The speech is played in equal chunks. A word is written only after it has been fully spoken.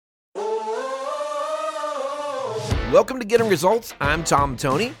Welcome to Getting Results. I'm Tom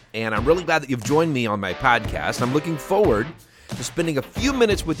Toney, and I'm really glad that you've joined me on my podcast. I'm looking forward to spending a few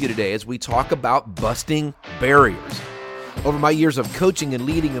minutes with you today as we talk about busting barriers. Over my years of coaching and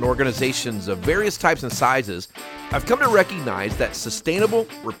leading in organizations of various types and sizes, I've come to recognize that sustainable,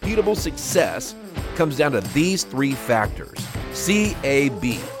 repeatable success comes down to these three factors: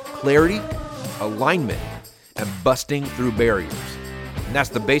 CAB, clarity, alignment, and busting through barriers. And that's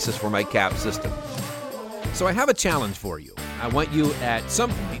the basis for my CAB system. So I have a challenge for you. I want you at some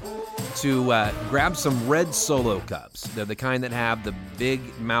point to grab some red Solo cups. They're the kind that have the big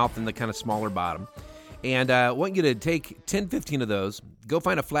mouth and the kind of smaller bottom. And I want you to take 10, 15 of those, go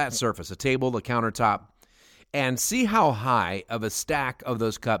find a flat surface, a table, a countertop, and see how high of a stack of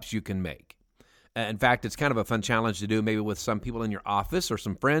those cups you can make. In fact, it's kind of a fun challenge to do maybe with some people in your office or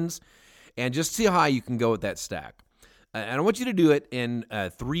some friends, and just see how high you can go with that stack. And I want you to do it in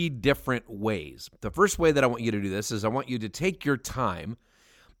three different ways. The first way that I want you to do this is I want you to take your time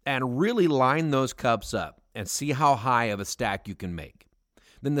and really line those cups up and see how high of a stack you can make.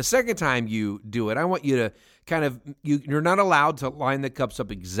 Then the second time you do it, I want you to you're not allowed to line the cups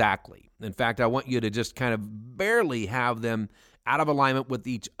up exactly. In fact, I want you to just kind of barely have them out of alignment with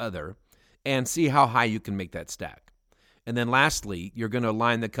each other and see how high you can make that stack. And then lastly, you're going to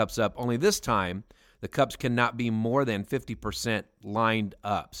line the cups up, only this time, the cups cannot be more than 50% lined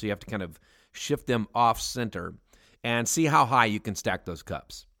up. So you have to kind of shift them off center and see how high you can stack those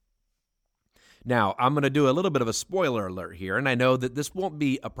cups. Now, I'm going to do a little bit of a spoiler alert here, and I know that this won't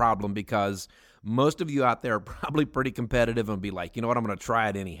be a problem because most of you out there are probably pretty competitive and be like, you know what, I'm going to try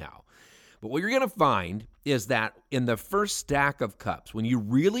it anyhow. But what you're going to find is that in the first stack of cups, when you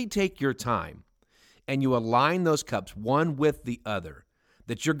really take your time and you align those cups one with the other,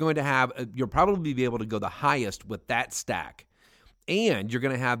 that you're going to have, you'll probably be able to go the highest with that stack, and you're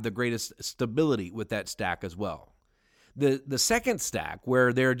going to have the greatest stability with that stack as well. The second stack,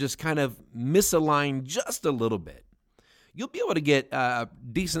 where they're just kind of misaligned just a little bit, you'll be able to get a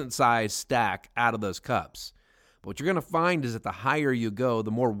decent-sized stack out of those cups. But what you're going to find is that the higher you go,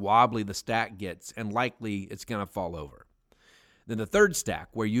 the more wobbly the stack gets, and likely it's going to fall over. Then the third stack,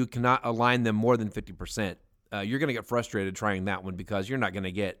 where you cannot align them more than 50%, you're going to get frustrated trying that one because you're not going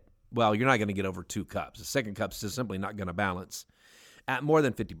to get over 2 cups. The second cup's just simply not going to balance at more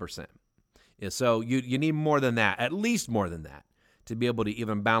than 50%. So you need more than that, at least more than that, to be able to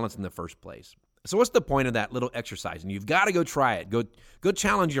even balance in the first place. So what's the point of that little exercise? And you've got to go try it. Go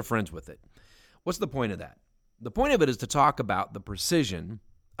challenge your friends with it. What's the point of that? The point of it is to talk about the precision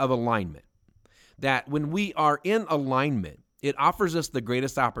of alignment. That when we are in alignment, it offers us the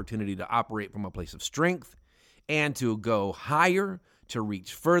greatest opportunity to operate from a place of strength and to go higher, to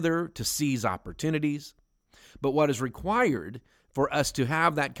reach further, to seize opportunities. But what is required for us to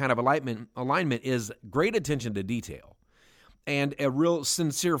have that kind of alignment is great attention to detail and a real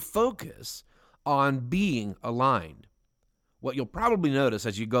sincere focus on being aligned. What you'll probably notice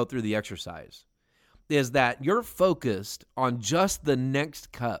as you go through the exercise is that you're focused on just the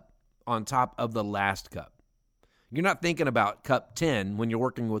next cup on top of the last cup. You're not thinking about cup 10 when you're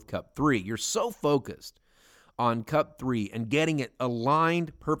working with cup 3. You're so focused on cup 3 and getting it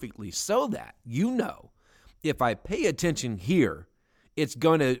aligned perfectly so that you know if I pay attention here, it's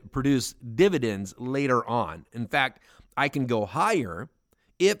going to produce dividends later on. In fact, I can go higher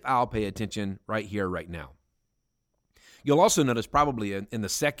if I'll pay attention right here, right now. You'll also notice probably in the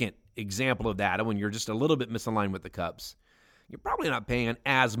second example of that, when you're just a little bit misaligned with the cups, you're probably not paying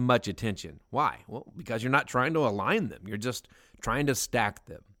as much attention. Why? Well, because you're not trying to align them. You're just trying to stack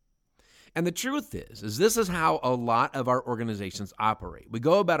them. And the truth is this is how a lot of our organizations operate. We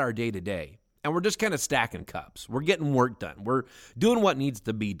go about our day-to-day, and we're just kind of stacking cups. We're getting work done. We're doing what needs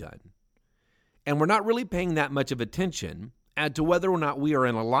to be done. And we're not really paying that much of attention as to whether or not we are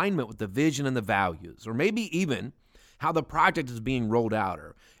in alignment with the vision and the values, or maybe even how the project is being rolled out,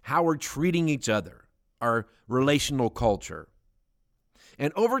 or how we're treating each other, our relational culture.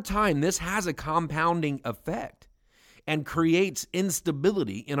 And over time, this has a compounding effect and creates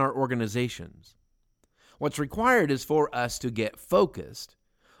instability in our organizations. What's required is for us to get focused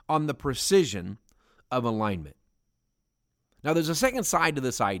on the precision of alignment. Now, there's a second side to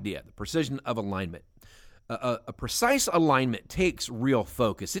this idea, the precision of alignment. A precise alignment takes real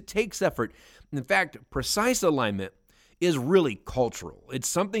focus. It takes effort. In fact, precise alignment is really cultural. It's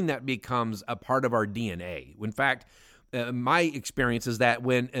something that becomes a part of our DNA. In fact, my experience is that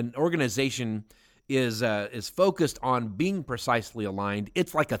when an organization is focused on being precisely aligned,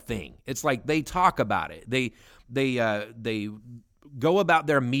 it's like a thing. It's like they talk about it. They go about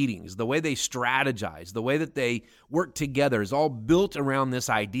their meetings, the way they strategize, the way that they work together is all built around this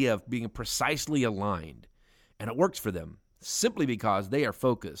idea of being precisely aligned. And it works for them simply because they are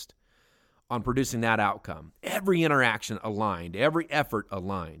focused on producing that outcome. Every interaction aligned, every effort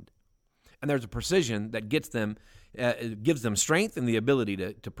aligned. And there's a precision that gives them strength and the ability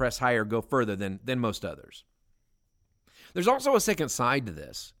to press higher, go further than most others. There's also a second side to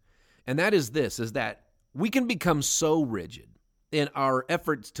this, and that is that we can become so rigid in our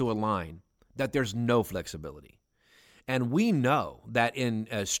efforts to align that there's no flexibility. And we know that in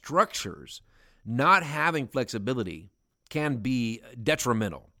structures, not having flexibility can be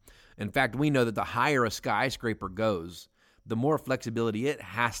detrimental. In fact, we know that the higher a skyscraper goes, the more flexibility it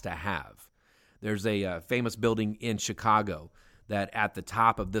has to have. There's a famous building in Chicago that at the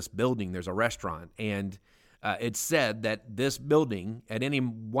top of this building, there's a restaurant. And it's said that this building, at any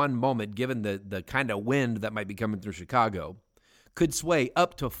one moment, given the kind of wind that might be coming through Chicago, could sway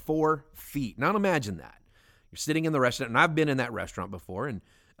up to 4 feet. Now imagine that. You're sitting in the restaurant, and I've been in that restaurant before, and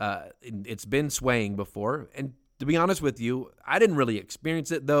it's been swaying before. And to be honest with you, I didn't really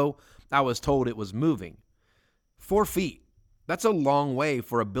experience it, though I was told it was moving. 4 feet. That's a long way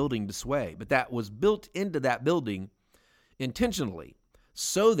for a building to sway, but that was built into that building intentionally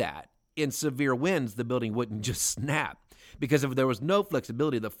so that in severe winds, the building wouldn't just snap. Because if there was no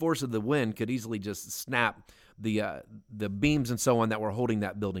flexibility, the force of the wind could easily just snap the beams and so on that were holding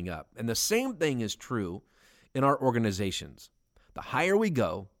that building up. And the same thing is true in our organizations. The higher we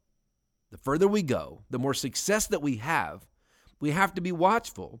go, the further we go, the more success that we have to be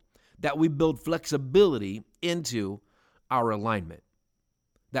watchful that we build flexibility into our alignment.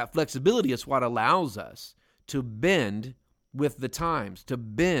 That flexibility is what allows us to bend with the times, to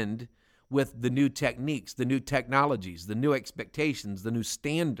bend with the new techniques, the new technologies, the new expectations, the new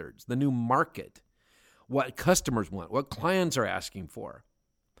standards, the new market, what customers want, what clients are asking for,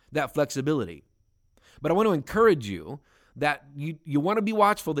 that flexibility. But I want to encourage you that you want to be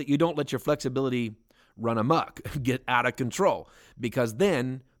watchful that you don't let your flexibility run amok, get out of control, because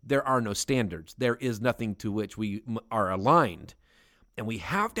then there are no standards. There is nothing to which we are aligned. And we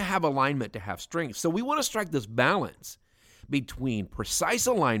have to have alignment to have strength. So we want to strike this balance between precise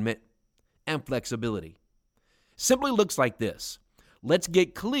alignment and flexibility. Simply looks like this. Let's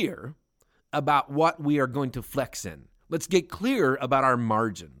get clear about what we are going to flex in. Let's get clear about our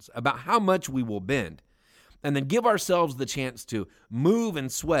margins, about how much we will bend, and then give ourselves the chance to move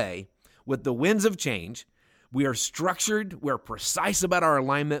and sway with the winds of change. We are structured, we're precise about our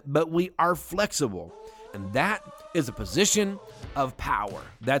alignment, but we are flexible. And that is a position of power.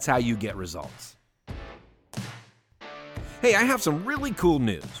 That's how you get results. Hey, I have some really cool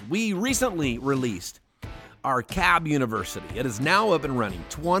news. We recently released our CAB University. It is now up and running,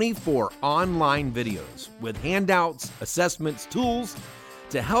 24 online videos with handouts, assessments, tools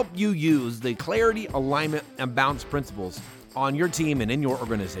to help you use the clarity, alignment, and balance principles on your team and in your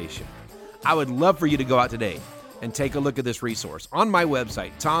organization. I would love for you to go out today and take a look at this resource on my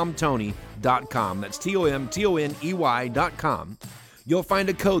website, tomtoney.com. That's TOMTONEY.com. You'll find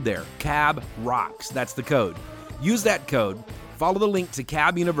a code there, CAB Rocks. That's the code. Use that code, follow the link to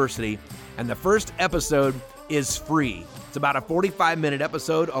CAB University, and the first episode is free. It's about a 45-minute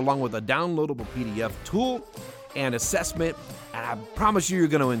episode along with a downloadable PDF tool and assessment, and I promise you're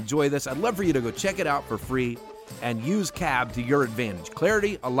going to enjoy this. I'd love for you to go check it out for free and use CAB to your advantage.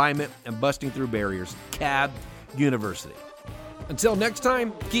 Clarity, alignment, and busting through barriers. CAB University. Until next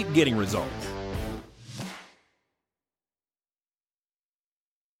time, keep getting results.